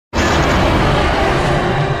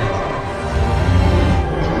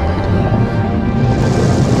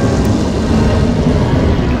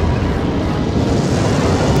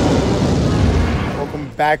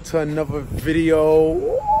back to another video.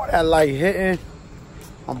 Ooh, that light hitting.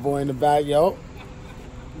 My boy in the back, yo.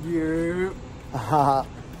 Yeah. Yeah,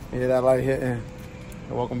 that light hitting.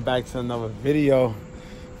 And welcome back to another video.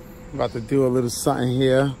 I'm about to do a little something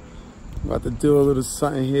here.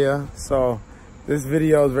 So this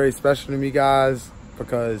video is very special to me, guys,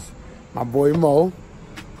 because my boy Mo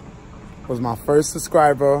was my first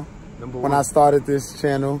subscriber when I started this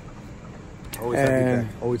channel.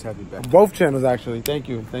 Always have you back. Both channels, actually. Thank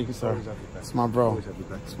you, sir. It's my bro.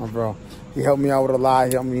 It's my bro. He helped me out with a lot.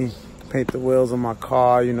 He helped me paint the wheels on my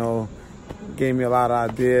car. You know, gave me a lot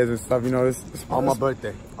of ideas and stuff. You know, this on my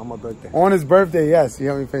birthday. On his birthday, yes, he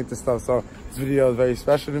helped me paint this stuff. So this video is very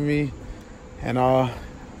special to me, and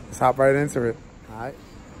let's hop right into it. All right.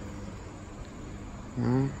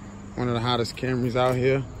 One of the hottest Camrys out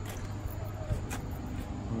here.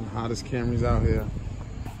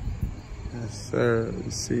 Yes, sir. You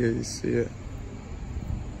see it.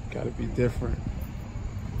 Gotta be different.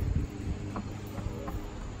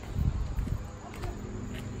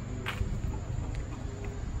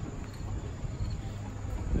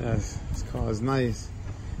 Yes, this car is nice.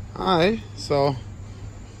 Alright, so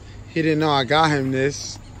he didn't know I got him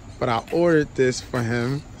this, but I ordered this for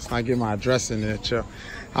him. Let's not get my address in there, chill.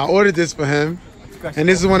 I ordered this for him, and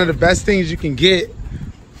this is one of the best things you can get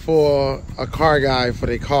for a car guy for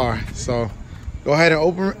their car. So go ahead and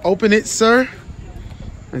open it, sir,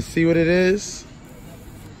 and see what it is.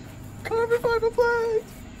 Carbon fiber plates.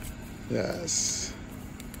 Yes,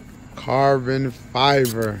 carbon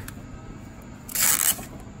fiber.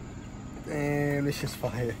 Damn, this shit's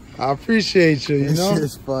fire. I appreciate you. You know,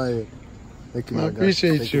 this shit's fire. Thank you, my guy. I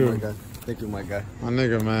appreciate you. Thank you, my guy. My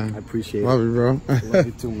nigga, man. I appreciate it. Love you, bro. Love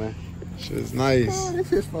you too, man. Shit's nice. Oh, this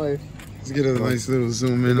shit's fire. Let's get a nice little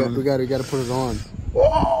zoom in on it. We gotta put it on.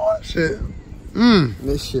 Whoa, shit.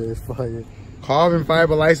 This shit is fire. Carbon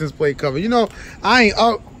fiber license plate cover. You know, I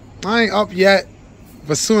ain't up yet,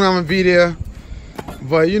 but soon I'm gonna be there.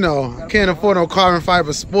 But you know, I can't afford no carbon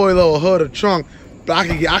fiber spoiler or hood or trunk. But I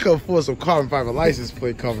can afford some carbon fiber license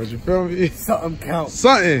plate coverage. You feel me? Something counts.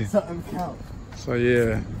 Something counts. So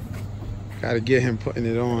yeah, gotta get him putting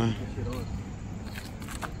it on.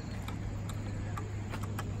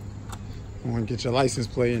 I want to get your license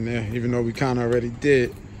plate in there, even though we kind of already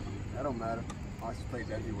did. That don't matter. License plates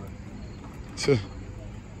everywhere.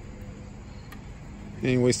 He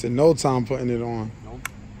ain't wasted no time putting it on. Nope.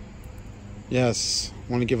 Yes,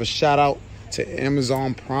 want to give a shout out to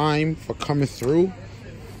Amazon Prime for coming through.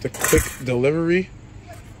 The quick delivery.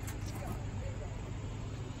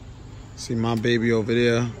 See my baby over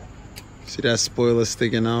there. See that spoiler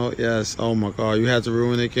sticking out? Yes. Oh my God, you had to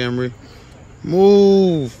ruin it, Camry.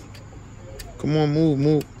 Move. Come on,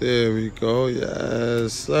 move. There we go.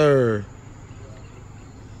 Yes, sir.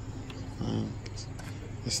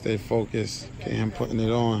 Let's stay focused. Get him putting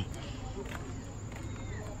it on.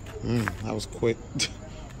 That was quick.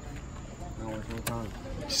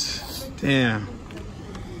 Damn.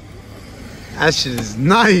 That shit is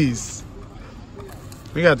nice.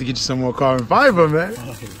 We got to get you some more carbon fiber, man.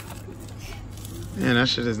 Man, that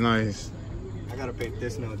shit is nice. I gotta paint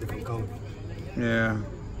this now a different color. Yeah.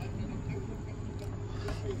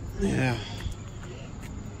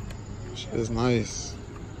 Shit is nice.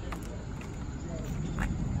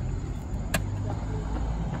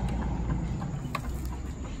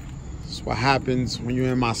 That's what happens when you're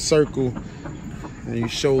in my circle and you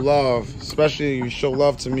show love. Especially you show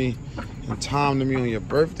love to me and time to me on your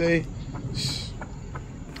birthday.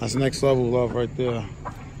 That's next level love right there.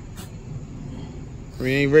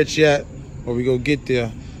 We ain't rich yet, but we go get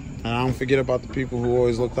there. And I don't forget about the people who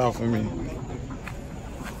always looked out for me.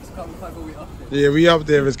 Yeah, we up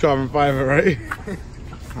there if it's carbon fiber, right?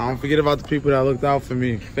 I don't forget about the people that looked out for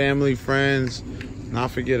me. Family, friends,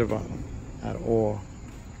 not forget about them at all.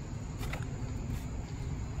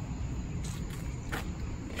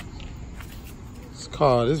 This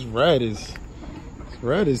car, this red is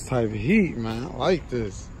type of heat, man. I like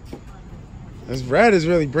this. This red is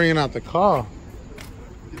really bringing out the car.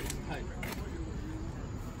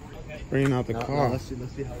 Bringing out the car. Let's see how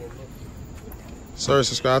it looks. Sir,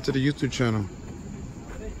 subscribe to the YouTube channel.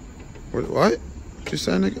 What? What you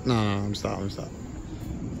saying, nigga? No, I'm stopping.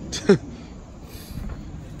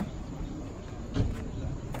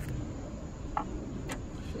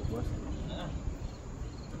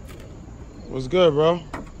 What's good, bro?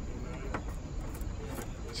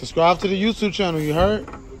 Subscribe to the YouTube channel, you heard?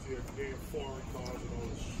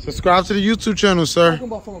 Subscribe to the YouTube channel, sir. Talking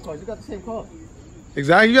about foreign cars, you got the same car.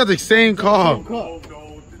 Exactly, you got the same car. No,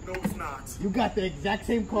 it's not. You got the exact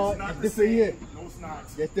same car. It's different year. No, it's not.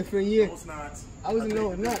 It's different year. No, it's not. I wasn't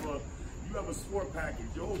know it's not. You you have a sport package,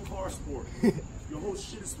 your whole car sport. Your whole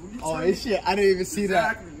shit is when you Oh, this shit, I didn't even see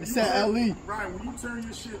that. It said LE. Right, when you turn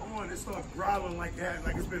your shit on, it starts growling like that,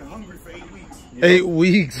 like it's been hungry for 8 weeks. 8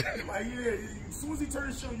 weeks. Like, yeah, as soon as he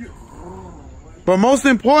turns the show, you. But most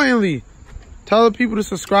importantly, tell the people to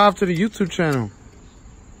subscribe to the YouTube channel.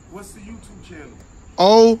 What's the YouTube channel?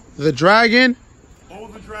 Oh, the Dragon. Oh,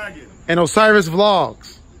 the Dragon. And Osiris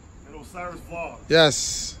Vlogs. And Osiris Vlogs.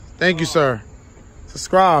 Yes. Thank you, sir.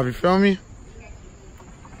 Subscribe, you feel me?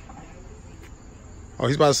 Oh,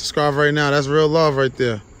 he's about to subscribe right now. That's real love right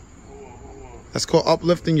there. That's called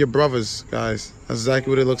uplifting your brothers, guys. That's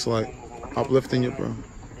exactly what it looks like. Uplifting your bro.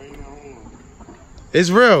 It's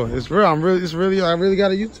real. It's real. I really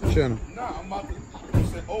got a YouTube channel. Nah, I'm about to. You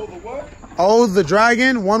said, oh, the what? Oh, the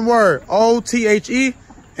Dragon. One word. O-T-H-E.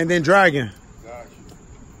 And then Dragon. Got you.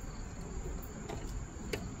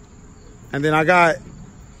 And then I got.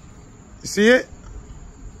 You see it?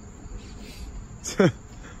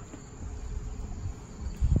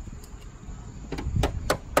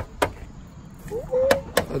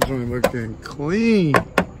 That joint looking clean. Oh,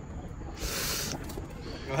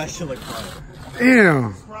 that shit look fire.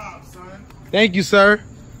 Damn. Subscribe, son. Thank you, sir.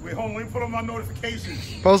 Wait, hold on. Let me put on my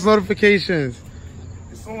notifications. Post notifications.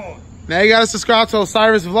 It's on. Now you gotta subscribe to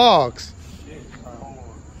Osiris Vlogs. Yeah. All right, hold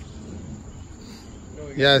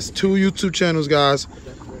on. Yes, 2 YouTube channels, guys.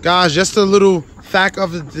 Guys, just a little fact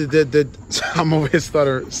of the I'm over here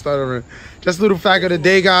stuttering. Just a little fact of the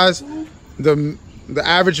day, guys. The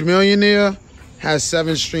average millionaire has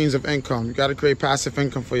 7 streams of income. You got to create passive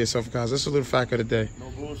income for yourself, guys. That's a little fact of the day. No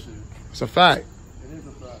bullshit. It's a fact. It is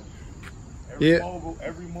a fact.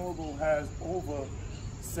 Every mogul has over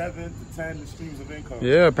 7 to 10 streams of income.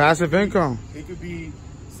 Yeah, passive income. It could be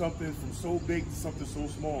something from so big to something so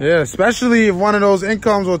small. Yeah, especially if one of those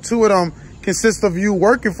incomes or 2 of them consist of you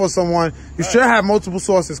working for someone. You should have multiple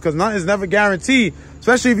sources because nothing is never guaranteed,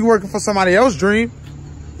 especially if you're working for somebody else's dream.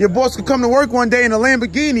 Your boss could come to work one day in a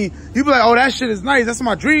Lamborghini. You be like, oh, that shit is nice. That's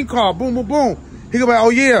my dream car. Boom, boom, boom. He could be like, oh,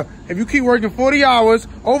 yeah, if you keep working 40 hours,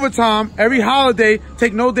 overtime, every holiday,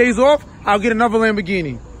 take no days off, I'll get another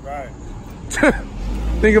Lamborghini. Right.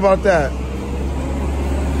 Think about that.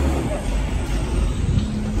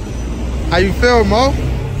 How you feel, Mo?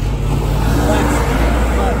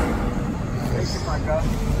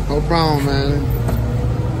 No problem,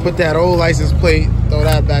 man. Put that old license plate, throw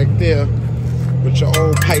that back there with your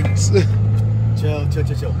old pipes. Chill.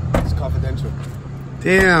 It's confidential.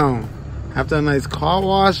 Damn. After a nice car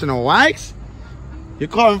wash and a wax, your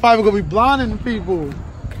carbon fiber gonna be blinding people.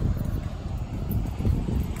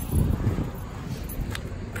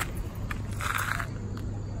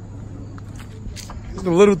 It's the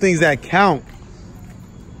little things that count.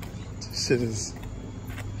 This shit is.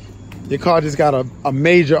 Your car just got a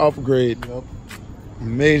major upgrade. Yep. A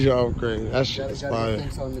major upgrade. That shit is fire.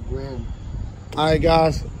 On the gram. Alright,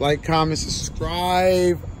 guys. Like, comment,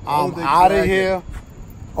 subscribe. I'm out of here.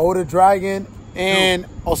 Oh, the Dragon and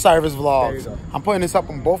Osiris Vlogs. I'm putting this up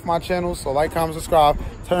on both my channels, so like, comment, subscribe.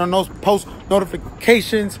 Turn on those post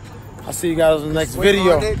notifications. I'll see you guys in the next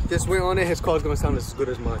video. Just wait on it. His car's gonna sound as good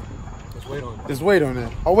as mine. Just wait on it. Just wait on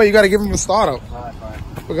it. Oh wait, you gotta give him a startup. Alright.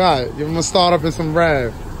 I forgot. Give him a startup and some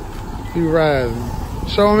Rav. Few Ravs.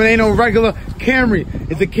 Show him it ain't no regular Camry.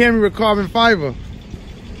 It's a Camry with carbon fiber.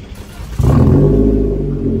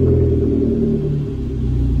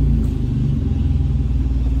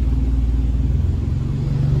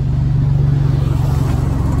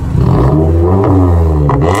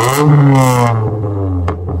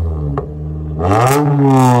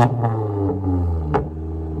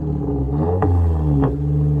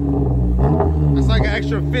 That's like an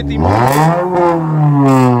extra 50 more.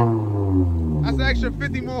 That's an extra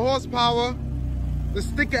 50 more horsepower. The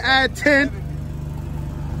sticker add 10.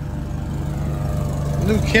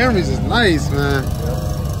 New Camrys is nice, man.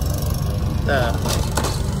 Yeah.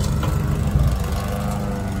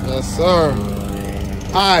 Yes, sir.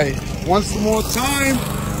 Alright, once more time,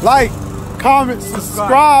 like, comment,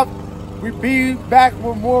 subscribe. We be back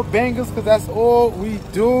with more bangers because that's all we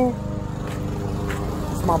do.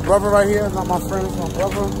 It's my brother right here. It's not my friend, it's my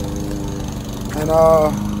brother. And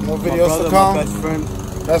more videos to come. My best friend.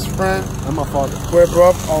 Best friend. And my father. We're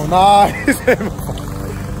bro. Oh nah.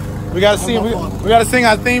 We gotta sing. We gotta sing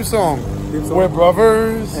our theme song. We're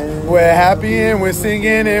brothers. And we're happy and we're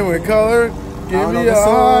singing and we're colored. Give me a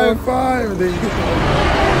high five.